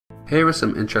Here are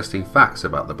some interesting facts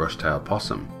about the brush-tailed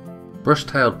possum.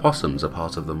 Brush-tailed possums are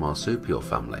part of the marsupial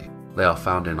family. They are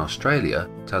found in Australia,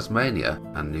 Tasmania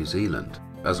and New Zealand,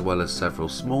 as well as several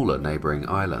smaller neighbouring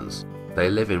islands. They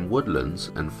live in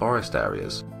woodlands and forest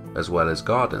areas, as well as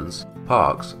gardens,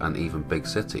 parks and even big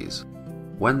cities.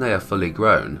 When they are fully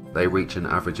grown, they reach an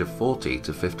average of 40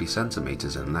 to 50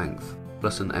 centimeters in length,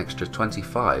 plus an extra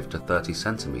 25 to 30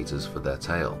 centimeters for their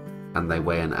tail, and they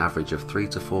weigh an average of 3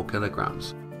 to 4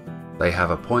 kilograms. They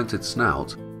have a pointed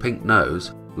snout, pink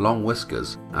nose, long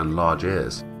whiskers and large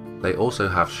ears. They also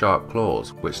have sharp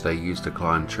claws which they use to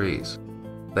climb trees.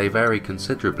 They vary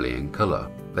considerably in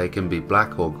colour. They can be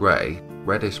black or grey,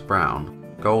 reddish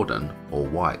brown, golden or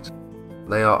white.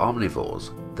 They are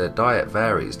omnivores. Their diet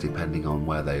varies depending on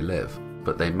where they live,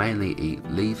 but they mainly eat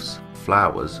leaves,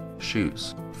 flowers,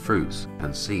 shoots, fruits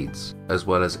and seeds, as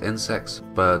well as insects,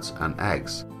 birds and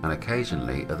eggs, and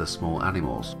occasionally other small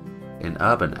animals. In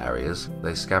urban areas,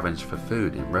 they scavenge for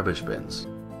food in rubbish bins.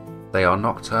 They are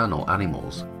nocturnal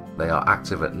animals. They are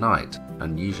active at night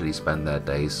and usually spend their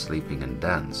days sleeping in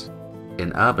dens.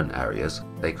 In urban areas,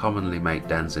 they commonly make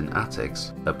dens in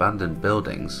attics, abandoned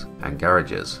buildings and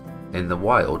garages. In the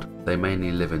wild, they mainly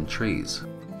live in trees,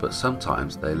 but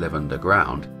sometimes they live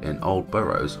underground in old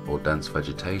burrows or dense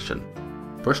vegetation.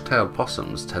 Brush-tailed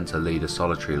possums tend to lead a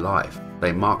solitary life.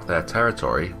 They mark their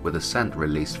territory with a scent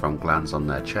released from glands on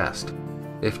their chest.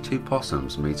 If two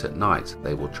possums meet at night,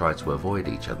 they will try to avoid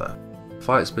each other.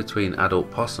 Fights between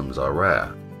adult possums are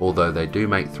rare, although they do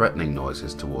make threatening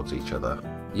noises towards each other.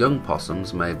 Young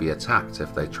possums may be attacked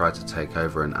if they try to take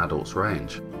over an adult's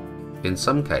range. In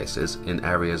some cases, in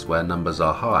areas where numbers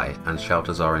are high and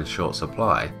shelters are in short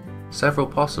supply, several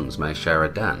possums may share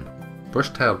a den.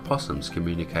 Brush-tailed possums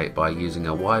communicate by using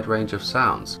a wide range of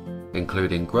sounds,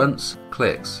 including grunts,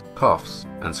 clicks, coughs,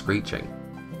 and screeching.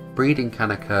 Breeding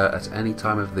can occur at any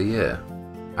time of the year.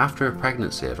 After a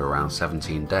pregnancy of around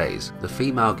 17 days, the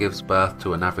female gives birth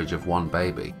to an average of one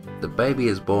baby. The baby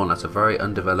is born at a very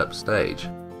undeveloped stage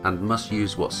and must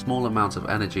use what small amount of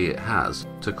energy it has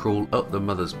to crawl up the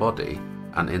mother's body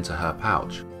and into her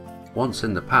pouch. Once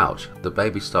in the pouch, the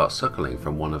baby starts suckling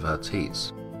from one of her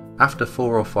teats. After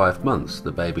 4 or 5 months,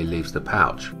 the baby leaves the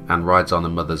pouch and rides on the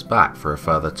mother's back for a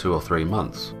further 2 or 3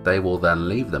 months. They will then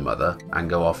leave the mother and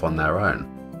go off on their own.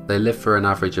 They live for an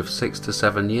average of 6 to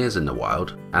 7 years in the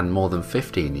wild and more than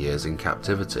 15 years in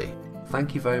captivity.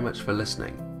 Thank you very much for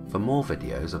listening. For more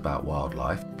videos about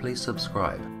wildlife, please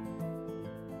subscribe.